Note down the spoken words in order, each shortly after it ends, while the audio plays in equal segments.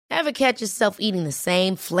Ever catch yourself eating the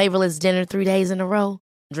same flavorless dinner 3 days in a row?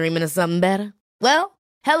 Dreaming of something better? Well,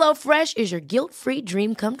 HelloFresh is your guilt-free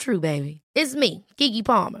dream come true, baby. It's me, Keke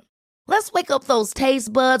Palmer. Let's wake up those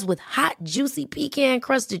taste buds with hot, juicy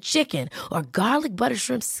pecan-crusted chicken or garlic butter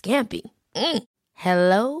shrimp scampi.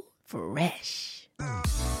 Hello Fresh.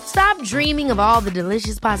 Stop dreaming of all the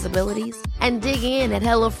delicious possibilities and dig in at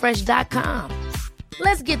HelloFresh.com.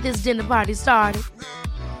 Let's get this dinner party started.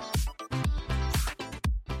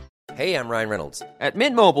 Hey, I'm Ryan Reynolds. At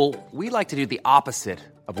Mint Mobile, we like to do the opposite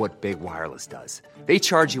of what Big Wireless does. They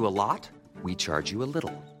charge you a lot, we charge you a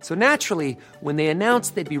little. So naturally, when they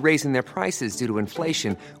announced they'd be raising their prices due to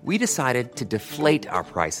inflation, we decided to deflate our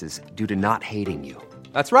prices due to not hating you.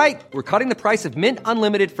 That's right. We're cutting the price of Mint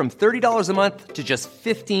Unlimited from $30 a month to just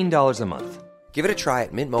 $15 a month. Give it a try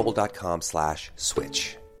at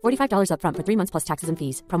mintmobile.com/switch. $45 up front for 3 months plus taxes and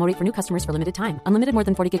fees. Promo rate for new customers for limited time. Unlimited more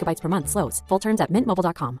than 40 gigabytes per month. Slows full terms at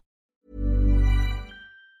mintmobile.com.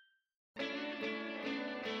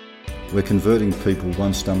 We're converting people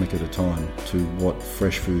one stomach at a time to what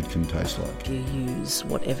fresh food can taste like. You use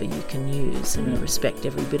whatever you can use and you respect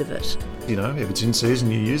every bit of it. You know, if it's in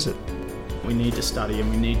season, you use it. We need to study and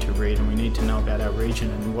we need to read and we need to know about our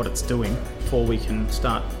region and what it's doing before we can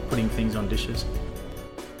start putting things on dishes.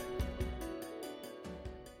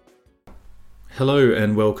 Hello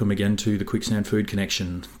and welcome again to the Quicksand Food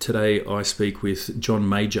Connection. Today I speak with John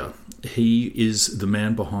Mauger. He is the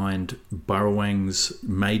man behind Burrawang's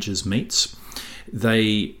Mauger's Meats.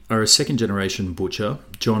 They are a second generation butcher.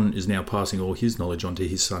 John is now passing all his knowledge on to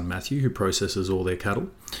his son Matthew, who processes all their cattle.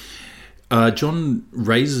 John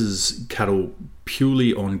raises cattle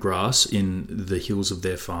purely on grass in the hills of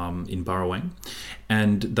their farm in Burrawang,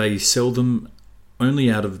 and they sell them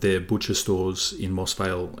only out of their butcher stores in Moss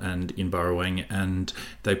Vale and in Burrawang, and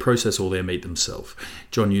they process all their meat themselves.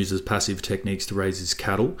 John uses passive techniques to raise his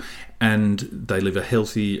cattle, and they live a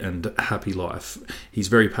healthy and happy life. He's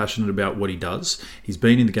very passionate about what he does. He's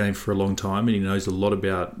been in the game for a long time, and he knows a lot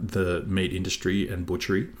about the meat industry and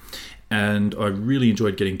butchery. And I really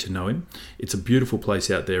enjoyed getting to know him. It's a beautiful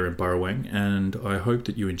place out there in Burrawang, and I hope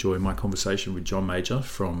that you enjoy my conversation with John Mauger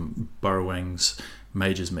from Burrawang's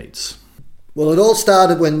Mauger's Meats. Well, it all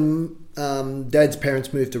started when Dad's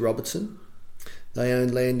parents moved to Robertson. They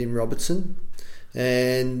owned land in Robertson,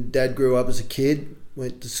 and Dad grew up as a kid,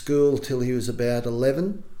 went to school till he was about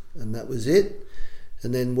 11, and that was it,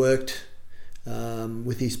 and then worked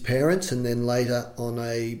with his parents, and then later on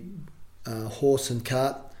a horse and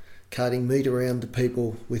cart, carting meat around to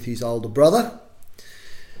people with his older brother.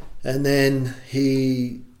 And then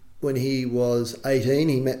when he was 18,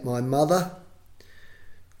 he met my mother,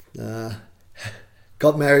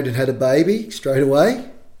 got married and had a baby straight away,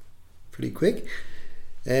 pretty quick.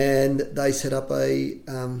 And they set up a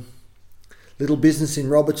little business in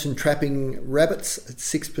Robertson trapping rabbits at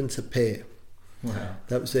 6p a pair. Wow.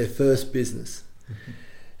 That was their first business.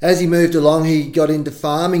 As he moved along, he got into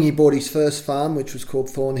farming. He bought his first farm, which was called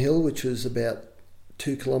Thornhill, which was about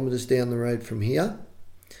 2 kilometres down the road from here,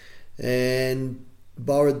 and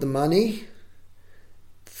borrowed the money.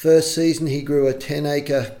 First season, he grew a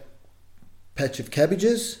 10-acre patch of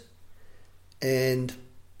cabbages and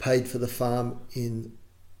paid for the farm in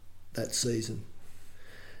that season.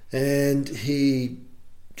 And he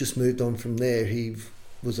just moved on from there. He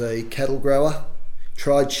was a cattle grower,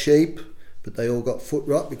 tried sheep, but they all got foot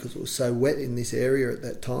rot because it was so wet in this area at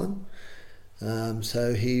that time.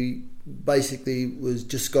 So he basically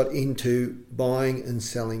just got into buying and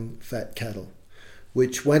selling fat cattle,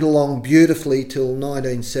 which went along beautifully till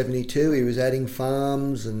 1972. He was adding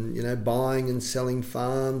farms and, buying and selling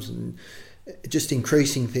farms and just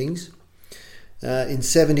increasing things. In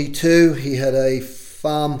 72, he had a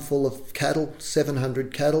farm full of cattle,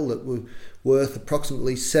 700 cattle that were worth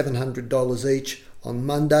approximately $700 each on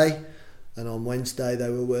Monday. And on Wednesday, they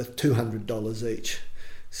were worth $200 each.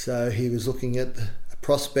 So he was looking at the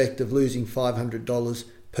prospect of losing $500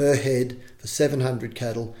 per head for 700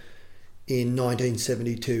 cattle in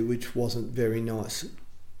 1972, which wasn't very nice. It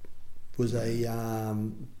was a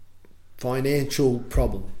financial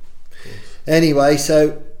problem. Anyway,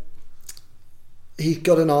 so he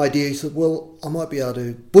got an idea. He said, well, I might be able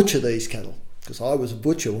to butcher these cattle, because I was a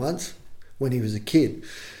butcher once when he was a kid.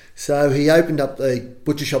 So he opened up a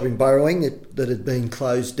butcher shop in Burrawang that had been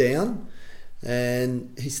closed down,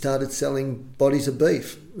 and he started selling bodies of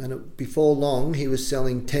beef. And before long, he was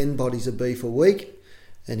selling 10 bodies of beef a week,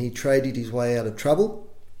 and he traded his way out of trouble.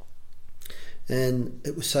 And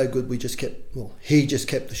it was so good, he just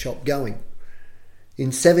kept the shop going.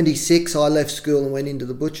 In 76, I left school and went into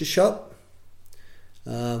the butcher shop,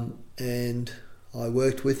 and I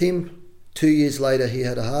worked with him 2 years later, he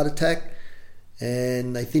had a heart attack,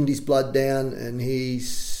 and they thinned his blood down, and he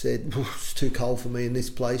said, it's too cold for me in this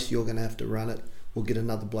place, you're going to have to run it. We'll get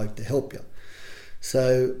another bloke to help you.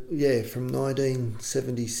 So, yeah, from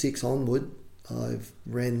 1976 onward, I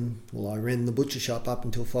ran the butcher shop up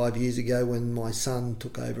until 5 years ago when my son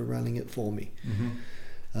took over running it for me.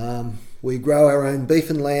 Mm-hmm. We grow our own beef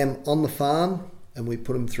and lamb on the farm, and we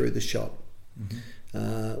put them through the shop.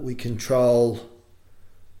 Mm-hmm. We control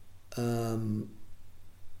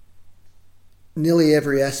nearly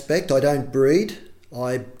every aspect. I don't breed.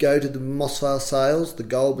 I go to the Moss Vale sales, the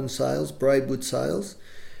Goulburn sales, Braidwood sales,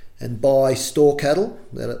 and buy store cattle,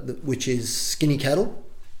 which is skinny cattle.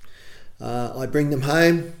 I bring them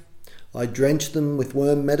home. I drench them with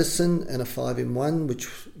worm medicine and a 5-in-1,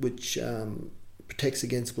 which protects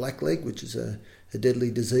against blackleg, which is a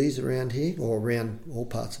deadly disease around here, or around all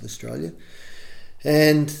parts of Australia,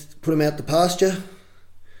 and put them out to pasture.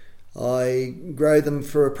 I grow them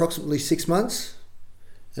for approximately 6 months,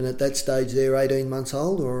 and at that stage they're 18 months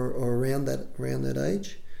old or around that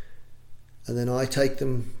age. And then I take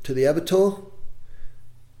them to the abattoir.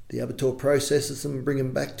 The abattoir processes them and bring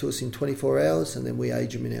them back to us in 24 hours, and then we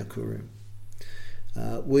age them in our cool room.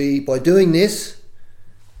 By doing this,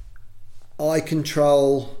 I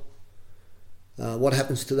control what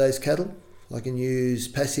happens to those cattle. I can use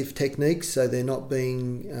passive techniques so they're not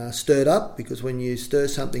being stirred up, because when you stir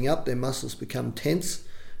something up, their muscles become tense,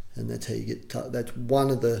 and that's how you get that's one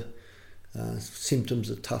of the symptoms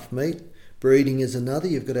of tough meat. Breeding is another.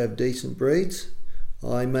 You've got to have decent breeds.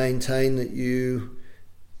 I maintain that you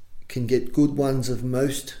can get good ones of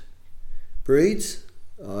most breeds.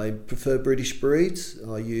 I prefer British breeds.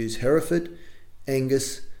 I use Hereford,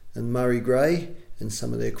 Angus and Murray Grey and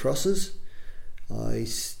some of their crosses. I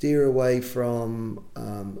steer away from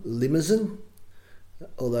Limousin,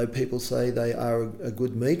 although people say they are a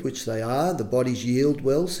good meat, which they are. The bodies yield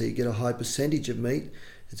well, so you get a high percentage of meat.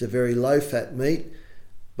 It's a very low fat meat,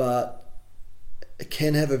 but it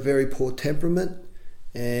can have a very poor temperament,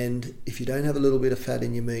 and if you don't have a little bit of fat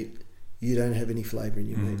in your meat, you don't have any flavour in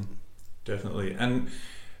your meat. Definitely. And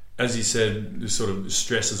as you said, sort of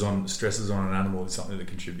stresses on an animal is something that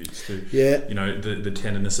contributes to the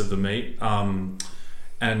tenderness of the meat. And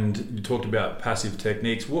you talked about passive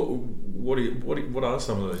techniques. What are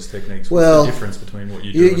some of those techniques? What's the difference between what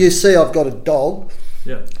you do? You see, I've got a dog.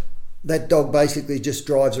 Yeah. That dog basically just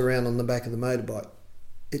drives around on the back of the motorbike.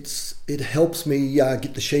 It helps me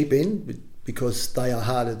get the sheep in, because they are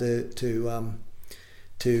harder to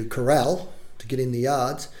corral, to get in the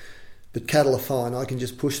yards. But cattle are fine. I can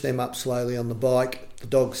just push them up slowly on the bike. The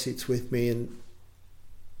dog sits with me, and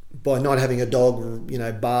by not having a dog,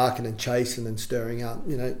 barking and chasing and stirring up,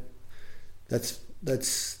 that's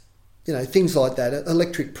things like that.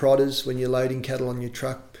 Electric prodders, when you're loading cattle on your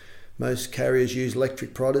truck, most carriers use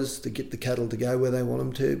electric prodders to get the cattle to go where they want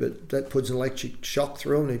them to, but that puts an electric shock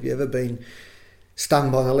through them. If you've ever been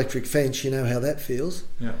stung by an electric fence, you know how that feels.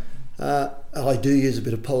 Yeah. I do use a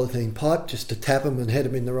bit of polythene pipe just to tap them and head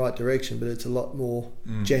them in the right direction, but it's a lot more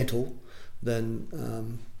gentle than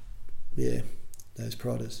those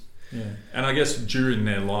prodders. Yeah, and I guess during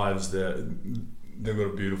their lives, they've got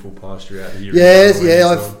a beautiful pasture out here. Yes,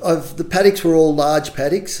 the paddocks were all large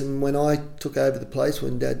paddocks, and when I took over the place,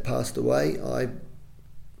 when Dad passed away, I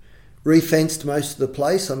re-fenced most of the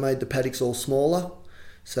place. I made the paddocks all smaller,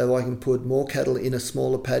 so I can put more cattle in a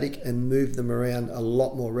smaller paddock and move them around a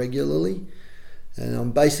lot more regularly. And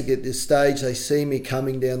I'm basically at this stage, they see me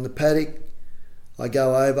coming down the paddock, I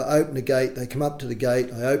go over, open the gate, they come up to the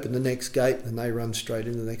gate, I open the next gate, and they run straight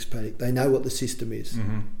into the next paddock. They know what the system is,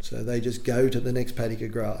 so they just go to the next paddock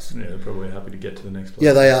of grass. Yeah, they're probably happy to get to the next place.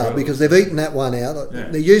 Yeah, they are, because they've eaten that one out. Yeah.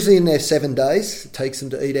 They're usually in there 7 days. It takes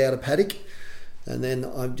them to eat out a paddock, and then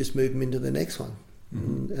I just move them into the next one.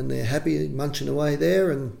 And they're happy munching away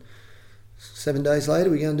there, and 7 days later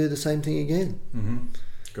we go and do the same thing again.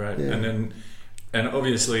 Great. Yeah. And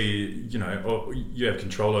obviously, you have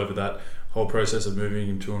control over that whole process of moving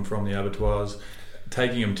them to and from the abattoirs,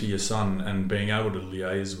 taking them to your son, and being able to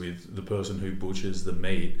liaise with the person who butchers the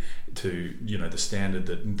meat to the standard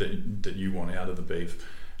that you want out of the beef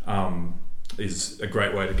is a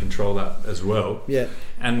great way to control that as well. Yeah.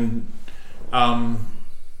 And I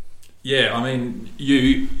mean,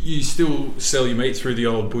 you still sell your meat through the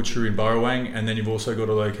old butcher in Burrawang, and then you've also got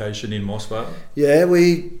a location in Moss Vale? Yeah,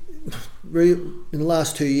 in the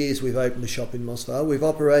last 2 years we've opened a shop in Moss Vale. We've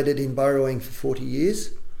operated in Burrawang for 40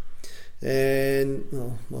 years, and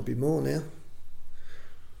might be more now.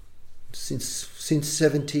 Since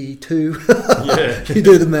 72, you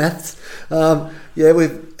do the maths.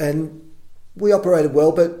 We operated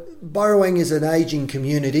well, but Burrawang is an ageing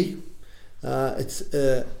community.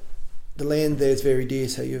 The land there is very dear,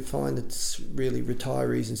 so you find it's really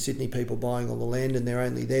retirees and Sydney people buying all the land, and they're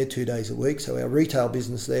only there 2 days a week. So our retail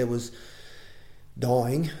business there was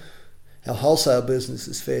dying. Our wholesale business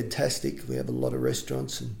is fantastic. We have a lot of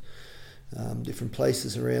restaurants and different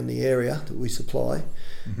places around the area that we supply.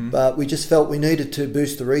 But we just felt we needed to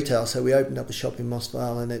boost the retail, so we opened up a shop in Moss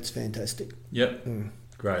Vale, and it's fantastic. Yep,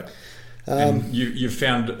 great. And you've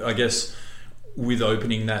found, I guess, with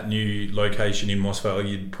opening that new location in Moss Vale,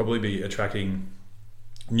 you'd probably be attracting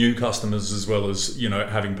new customers as well as, you know,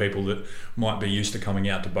 having people that might be used to coming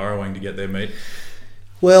out to Burrowang to get their meat.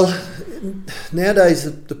 Well, nowadays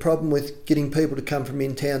the problem with getting people to come from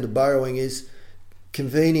in town to Burrowang is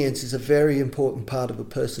convenience is a very important part of a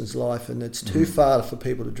person's life, and it's too far for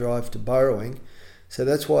people to drive to Burrowang. So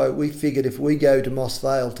that's why we figured if we go to Moss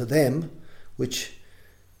Vale to them, which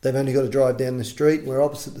they've only got to drive down the street, we're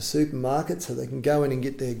opposite the supermarket, so they can go in and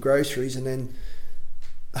get their groceries and then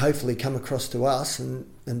hopefully come across to us and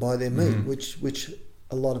buy their meat, which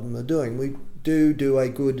a lot of them are doing. We do a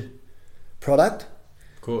good product.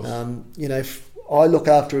 Of course. You know, I look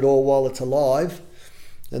after it all while it's alive,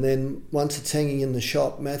 and then once it's hanging in the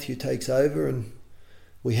shop, Matthew takes over, and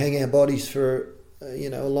we hang our bodies for a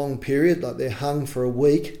long period, like they're hung for a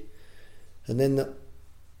week, and then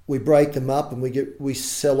we break them up and we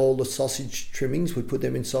sell all the sausage trimmings. We put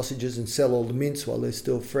them in sausages and sell all the mince while they're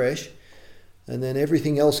still fresh, and then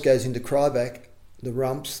everything else goes into Cryovac. The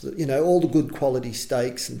rumps, all the good quality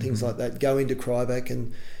steaks and things like that go into Cryovac,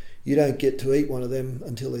 and you don't get to eat one of them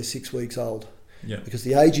until they're 6 weeks old. Yeah. Because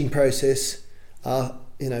the aging process,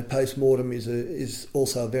 post-mortem is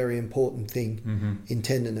also a very important thing in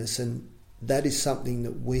tenderness, and that is something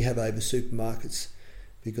that we have over supermarkets,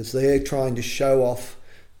 because they're trying to show off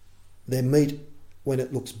their meat when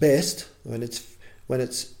it looks best, when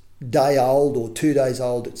it's day old or 2 days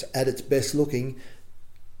old, it's at its best looking,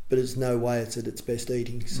 but there's no way it's at its best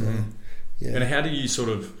eating. So, yeah. And how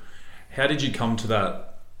did you come to that?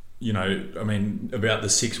 About the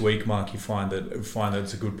 6 week mark, you find that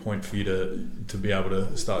it's a good point for you to be able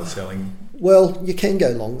to start selling? Well, you can go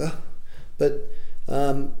longer, but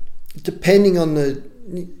depending on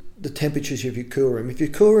the temperatures of your cool room. If your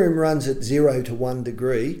cool room runs at 0 to 1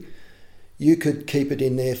 degree, you could keep it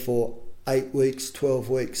in there for 8 weeks, 12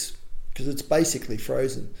 weeks, because it's basically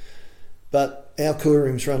frozen. But our cool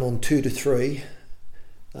rooms run on 2 to 3,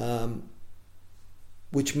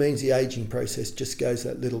 which means the aging process just goes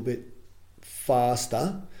that little bit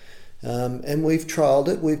faster. And we've trialled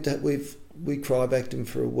it. We cryovac them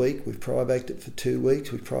for a week. We've cryovac it for 2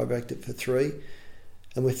 weeks. We've cryovac it for 3.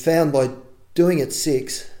 And we've found by doing it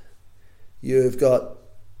 6, you've got,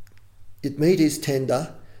 your meat is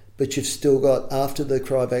tender, but you've still got, after the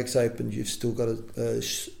cryovac's opened, you've still got a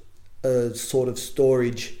sort of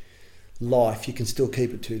storage life. You can still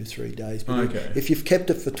keep it 2 to 3 days. But if you've kept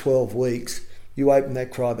it for 12 weeks, you open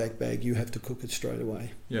that cryovac bag, you have to cook it straight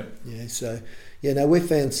away. Yeah. Yeah. So, we've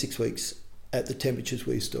found 6 weeks at the temperatures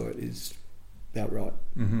we store it is about right.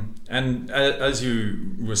 And as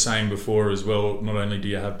you were saying before as well, not only do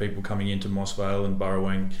you have people coming into Moss Vale and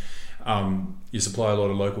Burrowang, you supply a lot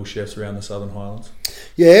of local chefs around the Southern Highlands.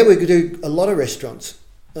 Yeah, we could do a lot of restaurants.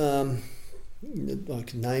 I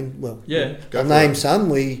can name, I'll name some.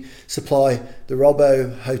 We supply the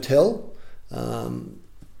Robbo Hotel.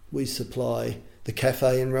 We supply the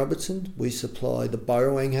Cafe in Robertson. We supply the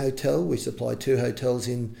Burrowang Hotel. We supply 2 hotels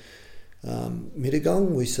in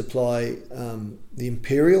Mittagong. We supply the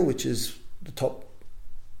Imperial, which is the top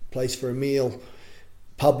place for a meal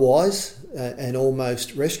pub-wise and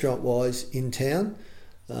almost restaurant-wise in town.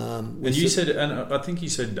 And I think you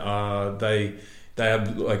said they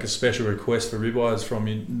have like a special request for ribeyes from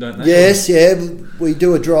you, don't they? Yes, yeah. We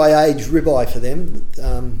do a dry-aged ribeye for them.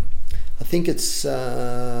 I think it's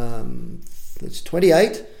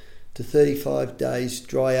 28 to 35 days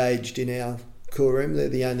dry-aged in our cool room. They're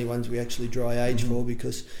the only ones we actually dry-age for,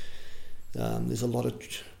 because there's a lot of...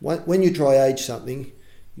 When you dry-age something,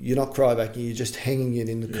 you're not cryovacing, you're just hanging it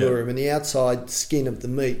in the cool room, and the outside skin of the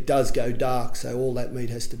meat does go dark, so all that meat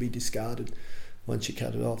has to be discarded once you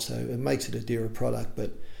cut it off. So it makes it a dearer product,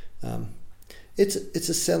 but it's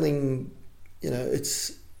a selling...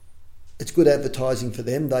 It's good advertising for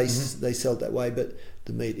them. They sell it that way, but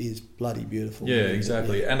the meat is bloody beautiful. Yeah,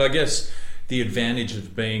 exactly. And I guess the advantage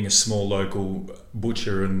of being a small local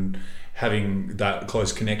butcher and having that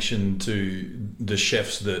close connection to the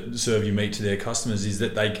chefs that serve your meat to their customers is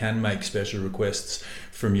that they can make special requests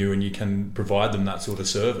from you, and you can provide them that sort of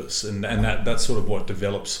service, and that's sort of what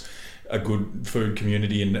develops a good food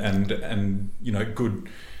community and good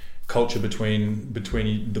culture between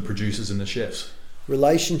the producers and the chefs.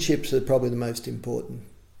 relationships are probably the most important.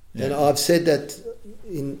 Yeah. And I've said that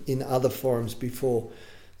in other forums before.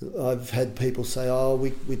 I've had people say, "Oh,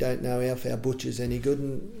 we don't know if our butcher's any good."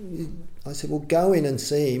 And I said, "Well, go in and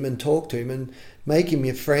see him and talk to him and make him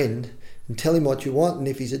your friend and tell him what you want. And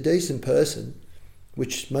if he's a decent person,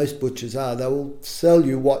 which most butchers are, they will sell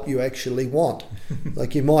you what you actually want.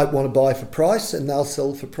 Like you might want to buy for price and they'll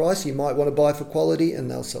sell for price. You might want to buy for quality and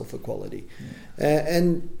they'll sell for quality."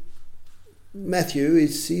 And Matthew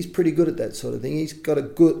he's pretty good at that sort of thing. He's got a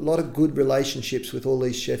lot of good relationships with all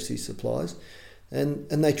these chefs he supplies, and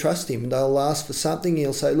they trust him. They'll ask for something.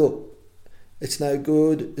 He'll say, "Look, it's no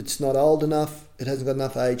good. It's not old enough. It hasn't got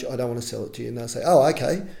enough age. I don't want to sell it to you." And they'll say, "Oh,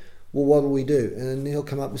 okay. Well, what will we do?" And then he'll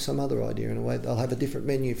come up with some other idea in a way. They'll have a different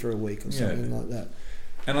menu for a week or something like that.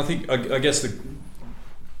 And I think, I guess,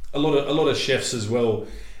 a lot of chefs as well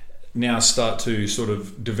now start to sort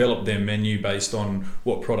of develop their menu based on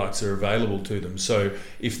what products are available to them. So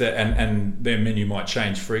if they and their menu might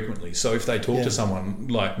change frequently. So if they talk to someone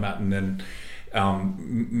like Matt, and then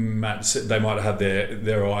Matt, they might have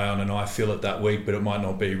their eye on an eye fillet that week, but it might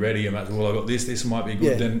not be ready. And Matt, well, I got this might be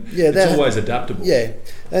good. Then it's always adaptable. Yeah,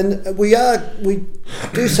 and we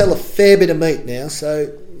do sell a fair bit of meat now, so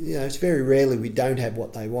it's very rarely we don't have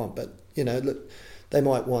what they want. But look, they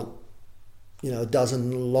might want a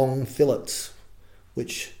dozen long fillets,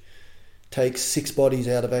 which takes 6 bodies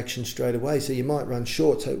out of action straight away. So you might run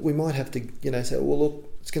short. So we might have to say, well, look,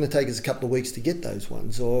 it's going to take us a couple of weeks to get those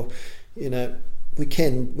ones, or we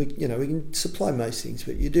can supply most things,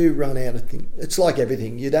 but you do run out of things. It's like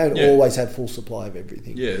everything; you don't always have full supply of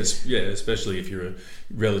everything. Especially if you're a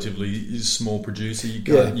relatively small producer, you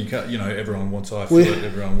can't. Everyone wants eye fillet.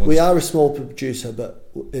 Everyone wants. We are a small producer,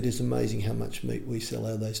 but it is amazing how much meat we sell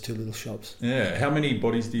out of those 2 little shops. Yeah, how many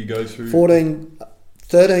bodies do you go through?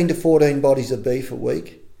 13 to 14 bodies of beef a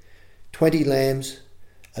week, 20 lambs,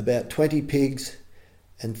 about 20 pigs,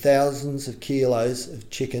 and thousands of kilos of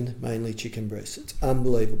chicken, mainly chicken breasts. It's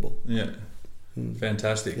unbelievable. Yeah,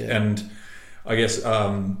 fantastic. Yeah. And I guess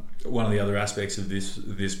one of the other aspects of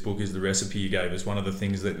this book is the recipe you gave us. One of the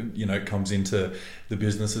things that comes into the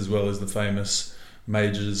business as well as the famous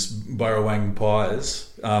Mauger's Burrawang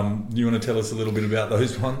pies. You want to tell us a little bit about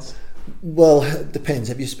those ones? Well, it depends.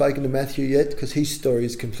 Have you spoken to Matthew yet? Because his story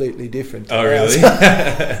is completely different. Oh, really?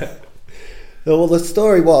 Well, the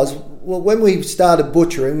story was, when we started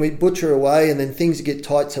butchering, we'd butcher away and then things get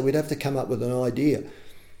tight, so we'd have to come up with an idea.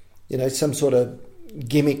 Some sort of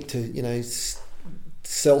gimmick to,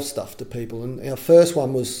 sell stuff to people. And our first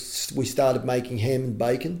one was we started making ham and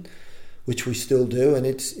bacon, which we still do, and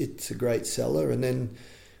it's a great seller. And then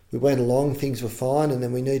we went along, things were fine, and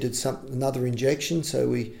then we needed another injection, so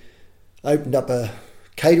we opened up a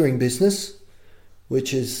catering business,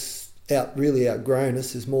 which is really outgrown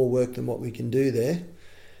us. There's more work than what we can do there.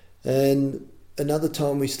 And another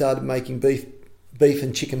time we started making beef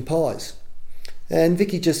and chicken pies. And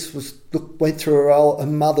Vicky just went through her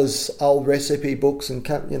mother's old recipe books and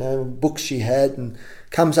books she had, and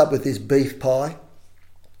comes up with this beef pie.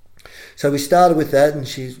 So we started with that, and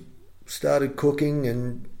she started cooking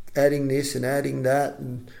and adding this and adding that,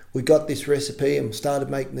 and we got this recipe and started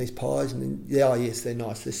making these pies. And then, yes, they're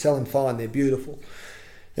nice. They're selling fine. They're beautiful.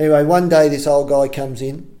 Anyway, one day this old guy comes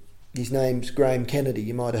in. His name's Graham Kennedy.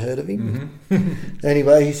 You might have heard of him. Mm-hmm.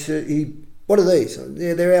 Anyway, he "What are these?"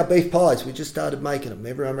 "Yeah, they're our beef pies. We just started making them.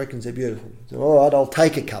 Everyone reckons they're beautiful." So, "All right, I'll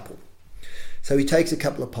take a couple." So he takes a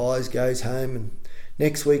couple of pies, goes home, and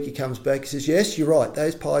next week he comes back. He says, "Yes, you're right.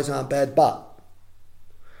 Those pies aren't bad, but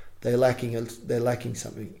they're lacking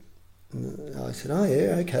something." And I said, "Oh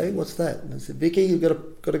yeah, okay. What's that?" And I said, "Vicky, you've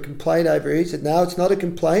got a complaint over here." He said, "No, it's not a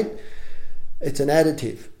complaint. It's an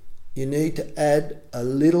additive. You need to add a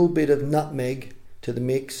little bit of nutmeg to the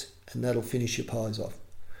mix, and that'll finish your pies off."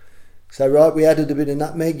 So, right, we added a bit of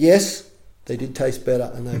nutmeg. Yes, they did taste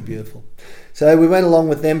better, and they're beautiful. So we went along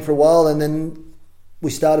with them for a while, and then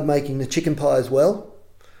we started making the chicken pie as well.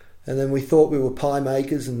 And then we thought we were pie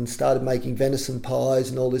makers and started making venison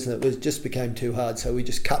pies and all this, and it just became too hard. So we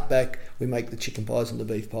just cut back. We make the chicken pies and the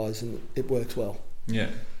beef pies, and it works well.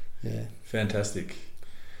 Yeah. Fantastic.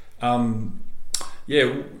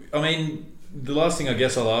 The last thing I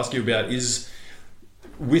guess I'll ask you about is,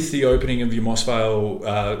 with the opening of your Moss Vale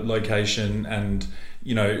location and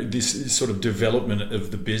this sort of development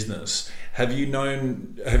of the business, have you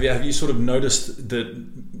sort of noticed that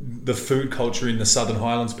the food culture in the Southern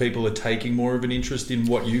Highlands, people are taking more of an interest in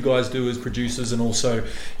what you guys do as producers, and also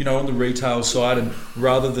on the retail side, and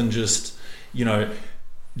rather than just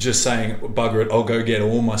just saying, bugger it, I'll go get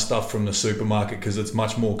all my stuff from the supermarket because it's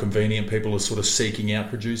much more convenient. People are sort of seeking out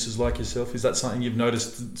producers like yourself. Is that something you've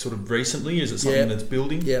noticed sort of recently? Is it something that's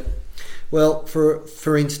building? Yep. Well,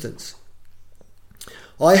 for instance,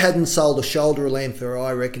 I hadn't sold a shoulder of lamb for,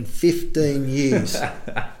 I reckon, 15 years.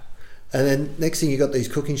 And then next thing you got these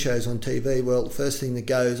cooking shows on TV. Well, the first thing that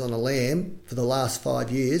goes on a lamb for the last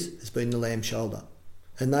 5 years has been the lamb shoulder.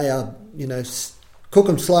 And they are, cook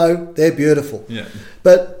them slow, they're beautiful. Yeah.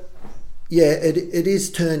 But, yeah, it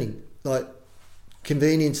is turning. Like,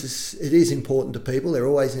 convenience is important to people. They're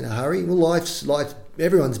always in a hurry. Well, life,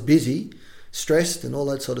 everyone's busy, stressed and all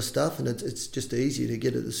that sort of stuff, and it's just easier to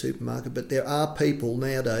get at the supermarket. But there are people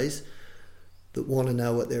nowadays that want to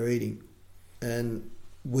know what they're eating. And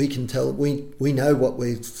we can tell, we know what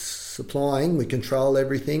we're supplying, we control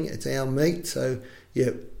everything, it's our meat. So,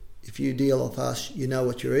 yeah, if you deal off us, you know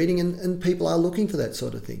what you're eating, and people are looking for that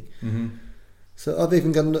sort of thing. Mm-hmm. So I've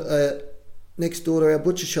even got next door to our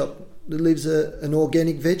butcher shop, there lives an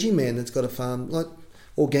organic veggie man that's got a farm. Like,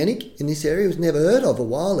 organic in this area was never heard of a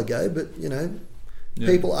while ago, but,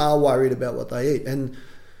 people are worried about what they eat. And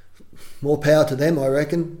more power to them, I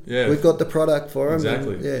reckon. Yeah. We've got the product for them.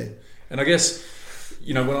 Exactly. And I guess,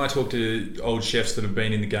 when I talk to old chefs that have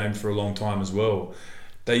been in the game for a long time as well,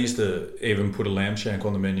 they used to even put a lamb shank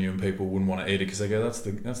on the menu and people wouldn't want to eat it because they go, that's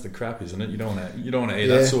the crap, isn't it? You don't want to eat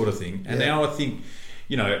that sort of thing. And now I think,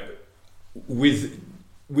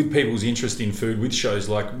 with people's interest in food, with shows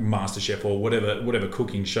like MasterChef or whatever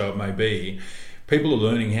cooking show it may be, people are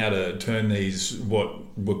learning how to turn these what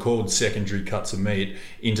were called secondary cuts of meat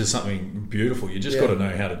into something beautiful. You just got to know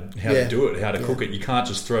how to do it, how to cook it. You can't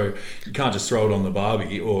just throw it on the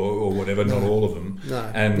barbie or whatever. Not all of them.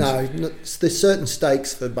 No. There's certain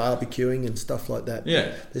steaks for barbecuing and stuff like that.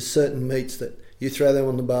 Yeah. There's certain meats that you throw them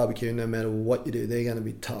on the barbecue, no matter what you do, they're going to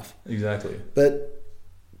be tough. Exactly. But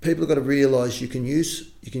people have got to realise you can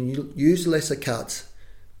use lesser cuts,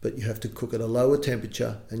 but you have to cook at a lower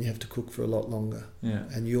temperature and you have to cook for a lot longer. Yeah.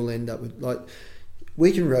 And you'll end up with, like,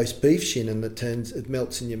 we can roast beef shin and it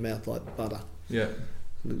melts in your mouth like butter. Yeah.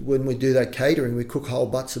 When we do that catering, we cook whole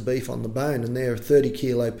butts of beef on the bone, and they're a 30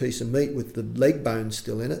 kilo piece of meat with the leg bone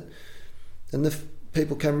still in it. And the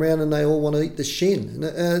people come round and they all want to eat the shin.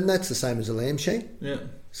 And that's the same as a lamb shank. Yeah.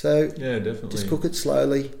 So yeah, definitely. Just cook it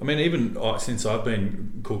slowly. I mean, even since I've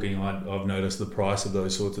been cooking, I've noticed the price of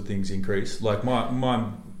those sorts of things increase. Like my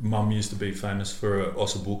mum used to be famous for a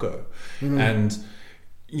ossobuco, and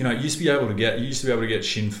used to be able to get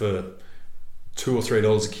shin for $2 or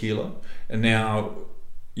 $3 a kilo, and now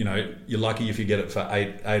you're lucky if you get it for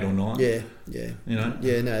 $8 or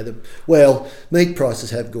 $9. Meat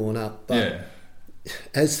prices have gone up, but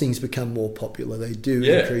as things become more popular, they do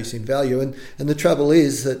increase in value. And the trouble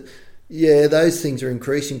is that, those things are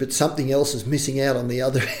increasing, but something else is missing out on the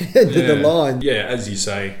other end of the line. Yeah, as you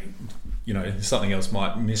say, something else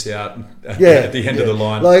might miss out at the end of the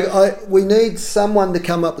line. Like, we need someone to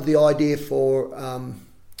come up with the idea for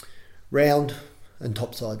round and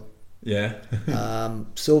topside. Yeah.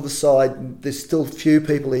 Silver side, there's still few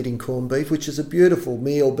people eating corned beef, which is a beautiful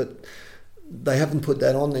meal, but they haven't put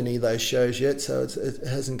that on any of those shows yet, so it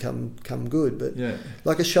hasn't come good. But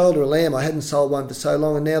like a shoulder of lamb, I hadn't sold one for so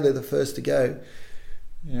long, and now they're the first to go.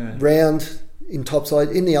 Yeah. Round in topside.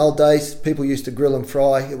 In the old days, people used to grill and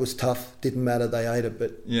fry. It was tough. Didn't matter. They ate it.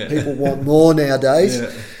 But people want more nowadays.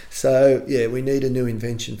 Yeah. So we need a new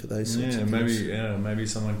invention for those sorts of things. Maybe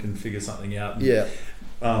someone can figure something out.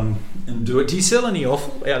 And do it. Do you sell any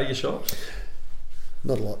offal out of your shop?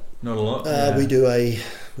 Not a lot. Not a lot.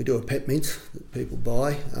 We do a pet mince that people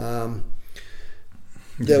buy.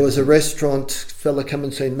 There was a restaurant fella come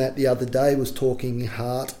and seen Matt the other day, was talking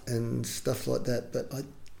heart and stuff like that, but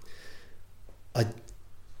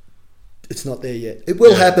it's not there yet. It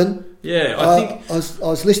will happen. Yeah, I think I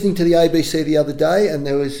was listening to the ABC the other day, and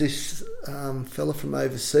there was this fella from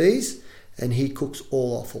overseas, and he cooks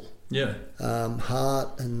all offal. Yeah.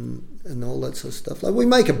 Heart and all that sort of stuff. Like, we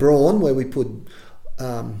make a brawn where we put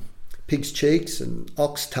pig's cheeks and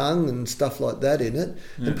ox tongue and stuff like that in it,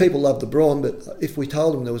 and people love the brawn, but if we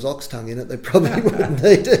told them there was ox tongue in it, they probably wouldn't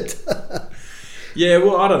eat it. Yeah,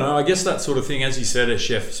 well, I don't know. I guess that sort of thing, as you said, a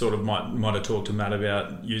chef sort of might have talked to Matt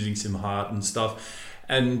about using some heart and stuff.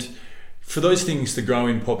 And for those things to grow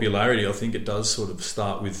in popularity, I think it does sort of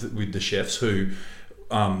start with the chefs who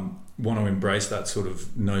want to embrace that sort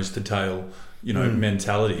of nose to tail,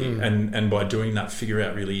 mentality, and by doing that, figure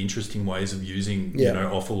out really interesting ways of using,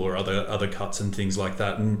 offal or other cuts and things like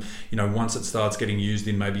that. And once it starts getting used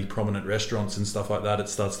in maybe prominent restaurants and stuff like that, it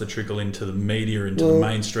starts to trickle into the media, into the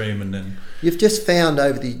mainstream, and then you've just found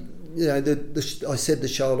over I said the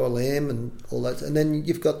shoulder lamb and all that, and then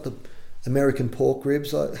you've got the American pork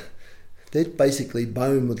ribs. They're basically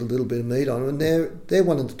bone with a little bit of meat on them, and they're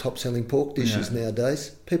one of the top selling pork dishes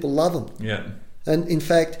nowadays. People love them. Yeah. And in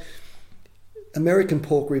fact, American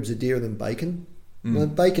pork ribs are dearer than bacon. Well,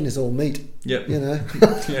 bacon is all meat. Yep. You know.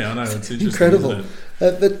 Yeah, I know. It's interesting, incredible. Isn't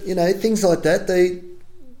it? But you know, things like that,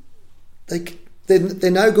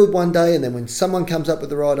 they're no good one day, and then when someone comes up with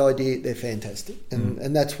the right idea, they're fantastic.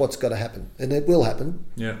 And that's what's got to happen, and it will happen.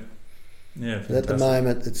 Yeah. Yeah. But at the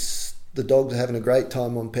moment, the dogs are having a great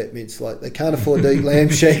time on pet mints. Like, they can't afford to eat lamb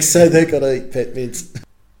shakes, so they've got to eat pet mints.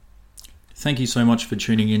 Thank you so much for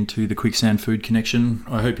tuning in to the Quicksand Food Connection.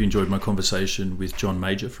 I hope you enjoyed my conversation with John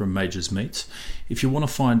Mauger from Mauger's Meats. If you want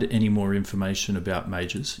to find any more information about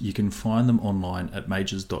Mauger's, you can find them online at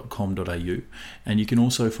maugers.com.au, and you can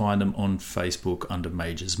also find them on Facebook under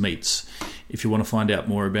Mauger's Meats. If you want to find out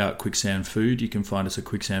more about Quicksand Food, you can find us at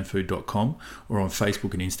quicksandfood.com or on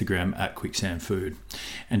Facebook and Instagram at quicksandfood.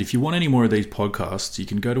 And if you want any more of these podcasts, you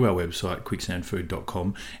can go to our website,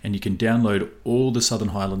 quicksandfood.com, and you can download all the Southern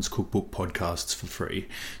Highlands Cookbook podcasts for free.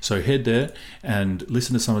 So head there and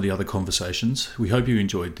listen to some of the other conversations. We hope you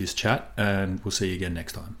enjoyed this chat, and we'll see you again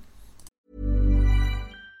next time.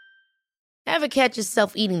 Ever catch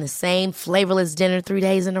yourself eating the same flavorless dinner 3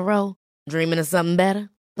 days in a row? Dreaming of something better?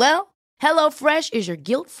 Well, HelloFresh is your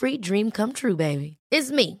guilt-free dream come true, baby.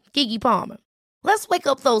 It's me, Keke Palmer. Let's wake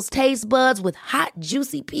up those taste buds with hot,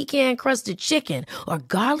 juicy pecan-crusted chicken or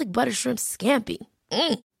garlic butter shrimp scampi.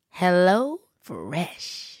 Hello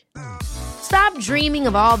Fresh. Stop dreaming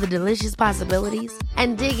of all the delicious possibilities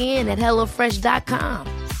and dig in at HelloFresh.com.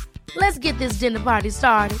 Let's get this dinner party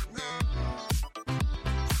started.